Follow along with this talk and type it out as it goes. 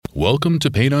Welcome to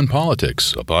Payne on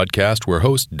Politics, a podcast where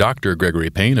host Dr.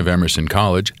 Gregory Payne of Emerson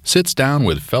College sits down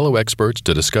with fellow experts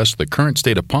to discuss the current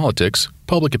state of politics,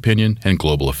 public opinion, and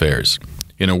global affairs.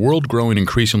 In a world growing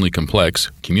increasingly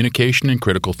complex, communication and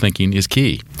critical thinking is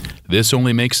key. This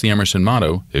only makes the Emerson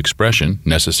motto, expression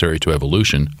necessary to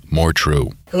evolution, more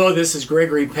true. Hello, this is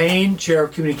Gregory Payne, Chair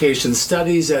of Communication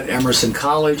Studies at Emerson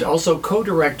College, also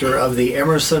co-director of the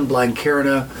Emerson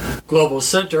Blanquerna Global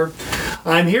Center.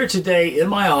 I'm here today in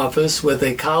my office with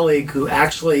a colleague who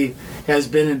actually has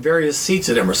been in various seats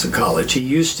at Emerson College. He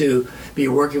used to be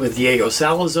working with Diego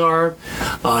Salazar.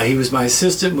 He was my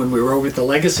assistant when we were over at the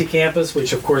Legacy campus,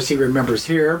 which of course he remembers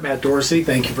here. Matt Dorsey,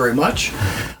 thank you very much.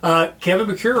 Kevin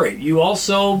Mercuri, you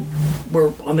also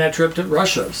were on that trip to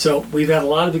Russia, so we've had a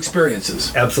lot of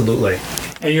experiences. Absolutely.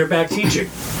 And you're back teaching.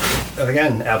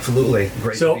 Again, absolutely.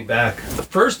 Great to be back.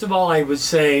 First of all, I would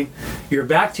say you're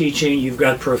back teaching. You've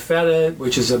got Profeta,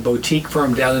 which is a boutique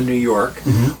firm down in New York.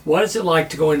 Mm-hmm. What is it like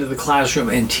to go into the classroom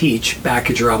and teach back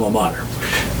at your alma mater?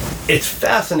 It's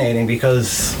fascinating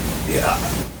because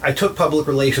I took public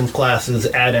relations classes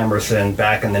at Emerson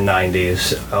back in the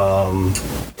 90s.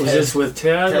 Was this with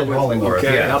Ted? Ted Hollingworth,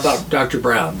 okay. Yes. How about Dr.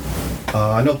 Brown?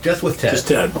 No, just with Ted. Just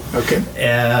Ted, okay.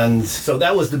 And so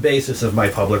that was the basis of my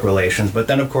public relations. But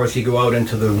then, of course, you go out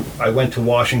I went to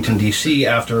Washington, D.C.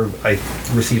 after I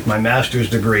received my master's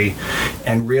degree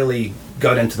and really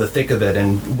got into the thick of it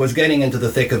and was getting into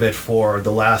the thick of it for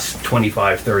the last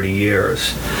 25, 30 years.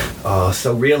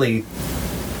 So really,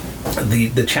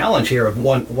 the challenge here of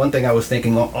one thing I was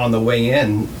thinking on the way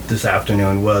in this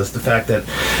afternoon was the fact that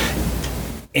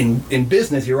in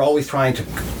business, you're always trying to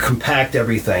compact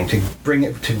everything,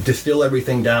 to distill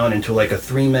everything down into like a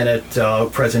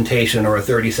 3-minute presentation or a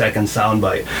 30-second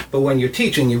soundbite. But when you're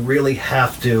teaching, you really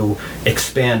have to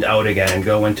expand out again and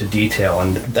go into detail.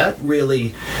 And that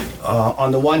really,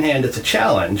 on the one hand, it's a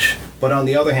challenge, but on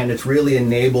the other hand, it's really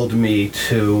enabled me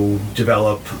to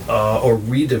develop or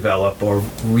redevelop or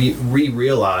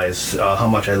re-realize how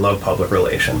much I love public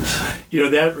relations. You know,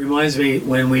 that reminds me,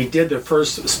 when we did the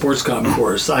first sports comm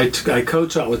course, I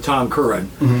coached out with Tom Curran,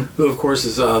 mm-hmm. who, of course,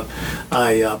 is a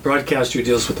broadcaster who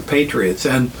deals with the Patriots.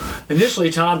 And initially,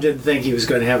 Tom didn't think he was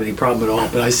going to have any problem at all.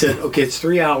 But I said, okay, it's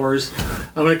 3 hours.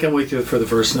 I'm going to come with you for the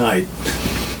first night,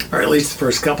 or at least the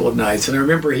first couple of nights. And I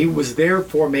remember he was there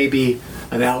for maybe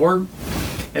an hour,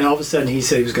 and all of a sudden he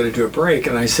said he was going to do a break.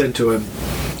 And I said to him,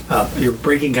 you're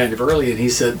breaking kind of early, and he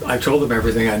said, I told him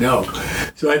everything I know.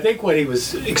 So I think what he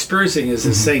was experiencing is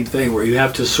the same thing, where you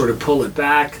have to sort of pull it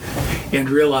back and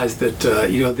realize that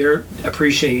they're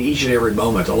appreciating each and every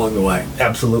moment along the way.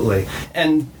 Absolutely.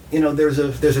 And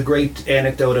there's a great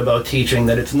anecdote about teaching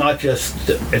that it's not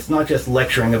just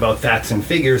lecturing about facts and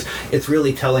figures. It's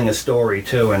really telling a story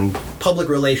too. And public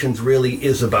relations really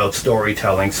is about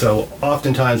storytelling. So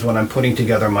oftentimes when I'm putting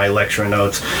together my lecture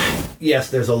notes, yes,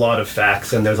 there's a lot of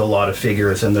facts and there's a lot of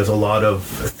figures and there's a lot of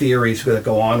theories that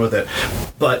go on with it.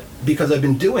 But because I've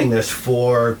been doing this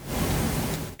for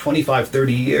 25,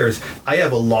 30 years, I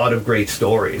have a lot of great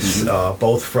stories,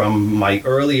 both from my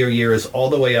earlier years all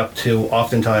the way up to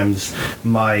oftentimes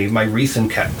my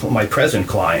present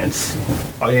clients.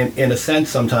 In a sense,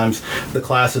 sometimes the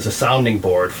class is a sounding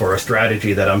board for a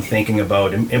strategy that I'm thinking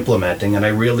about implementing, and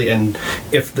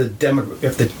if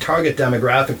the target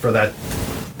demographic for that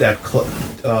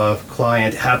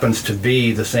client happens to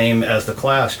be the same as the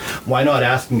class, why not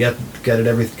ask and get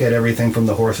everything from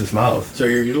the horse's mouth? So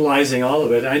you're utilizing all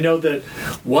of it. I know that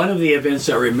one of the events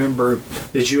I remember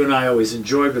that you and I always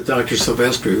enjoyed with Dr.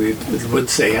 Silvestri, we would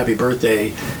say happy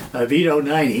birthday, Vito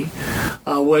 90,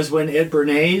 was when Ed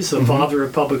Bernays, the father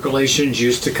of public relations,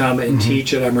 used to come and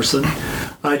teach at Emerson.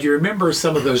 Do you remember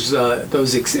some of those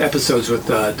episodes with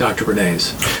Dr.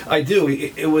 Bernays? I do.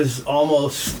 It was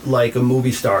almost like a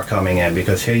movie star coming in,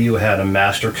 because here you had a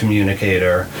master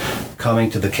communicator coming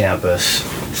to the campus,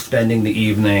 spending the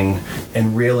evening,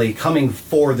 and really coming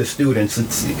for the students.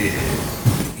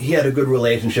 He had a good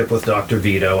relationship with Dr.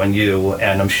 Vito and you,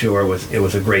 and I'm sure it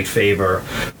was a great favor.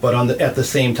 But at the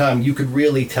same time, you could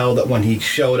really tell that when he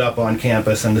showed up on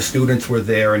campus and the students were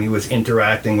there and he was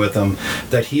interacting with them,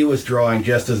 that he was drawing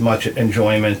just as much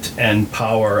enjoyment and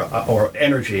power, or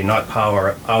energy, not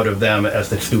power, out of them as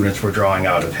the students were drawing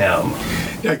out of him.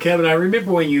 Now, Kevin, I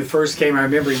remember when you first came, I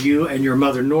remember you and your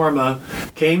mother, Norma,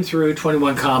 came through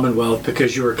 21 Commonwealth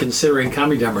because you were considering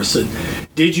coming to Emerson.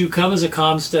 Did you come as a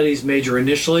comm studies major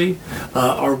initially,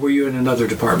 or were you in another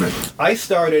department? I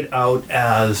started out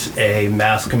as a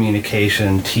mass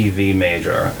communication TV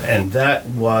major, and that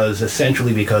was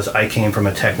essentially because I came from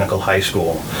a technical high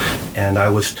school. and I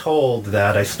was told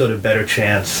that I stood a better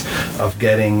chance of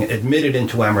getting admitted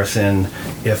into Emerson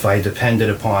if I depended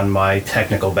upon my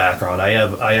technical background.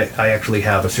 I actually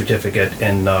have a certificate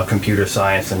in computer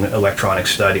science and electronic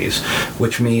studies,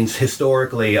 which means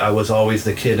historically I was always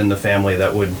the kid in the family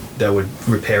that would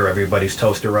repair everybody's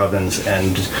toaster ovens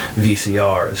and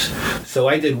VCRs. So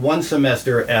I did one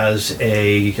semester as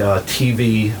a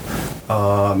TV,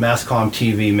 mass comm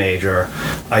TV major.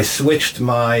 I switched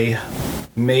my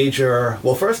major.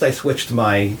 Well, first I switched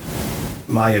my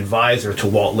advisor to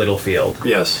Walt Littlefield.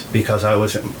 Yes. Because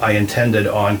I intended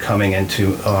on coming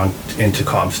into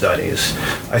comm studies.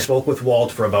 I spoke with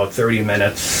Walt for about 30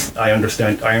 minutes. I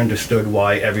understood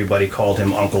why everybody called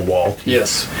him Uncle Walt.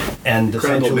 Yes. And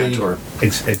incredible essentially, mentor.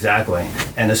 Exactly.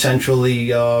 And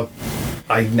essentially,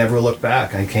 I never looked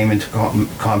back. I came into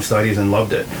comm studies and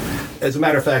loved it. As a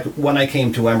matter of fact, when I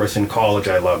came to Emerson College,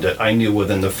 I loved it. I knew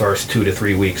within the first 2 to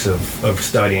 3 weeks of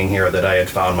studying here that I had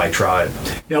found my tribe.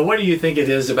 Now, what do you think it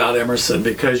is about Emerson?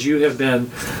 Because you have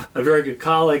been a very good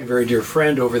colleague, very dear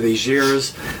friend over these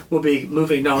years. We'll be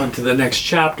moving on to the next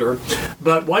chapter.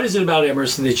 But what is it about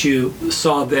Emerson that you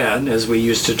saw then, as we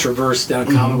used to traverse down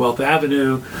Commonwealth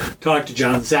Avenue, talk to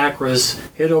John Zachris,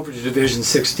 head over to Division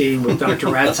 16 with Dr.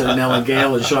 Ratson and Ellen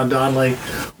Gale and Sean Donnelly?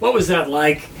 What was that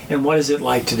like, and what is it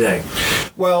like today?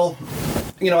 Well,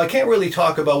 I can't really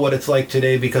talk about what it's like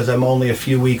today because I'm only a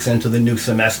few weeks into the new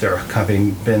semester,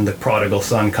 having been the prodigal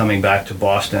son coming back to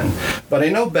Boston. But I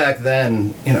know back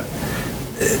then,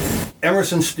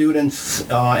 Emerson students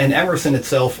and Emerson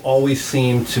itself always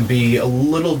seemed to be a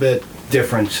little bit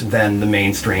different than the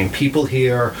mainstream. People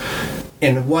here,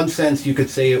 in one sense, you could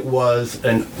say it was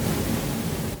an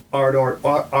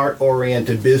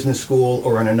art-oriented business school,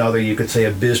 or in another you could say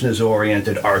a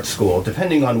business-oriented art school,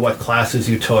 depending on what classes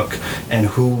you took and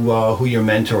who your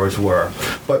mentors were.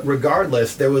 But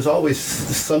regardless, there was always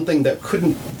something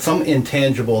some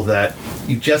intangible that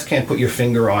you just can't put your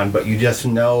finger on, but you just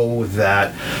know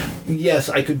that, yes,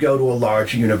 I could go to a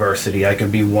large university, I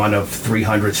could be one of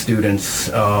 300 students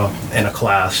in a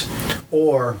class,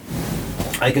 or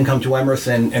I can come to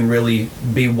Emerson and really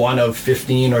be one of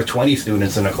 15 or 20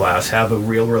 students in a class, have a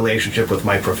real relationship with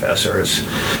my professors.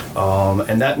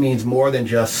 And that means more than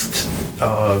just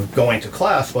going to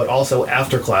class, but also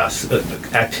after class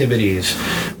activities.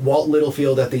 Walt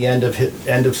Littlefield at the end of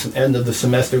the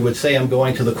semester would say, I'm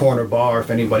going to the corner bar if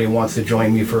anybody wants to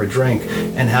join me for a drink,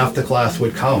 and half the class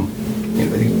would come.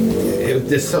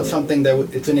 It's something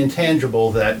it's an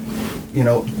intangible that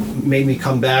made me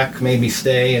come back, made me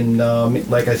stay, and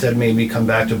like I said, made me come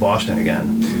back to Boston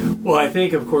again. Well, I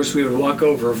think, of course, we would walk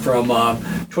over from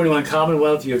 21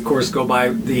 Commonwealth. You, of course, go by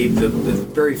the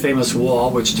very famous wall,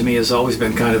 which to me has always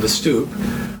been kind of a stoop.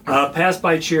 Pass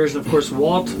by Cheers, and, of course,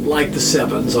 Walt liked the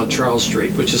Sevens on Charles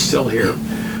Street, which is still here.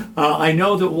 I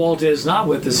know that Walt is not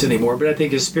with us anymore, but I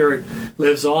think his spirit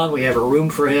lives on. We have a room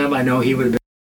for him. I know he would have been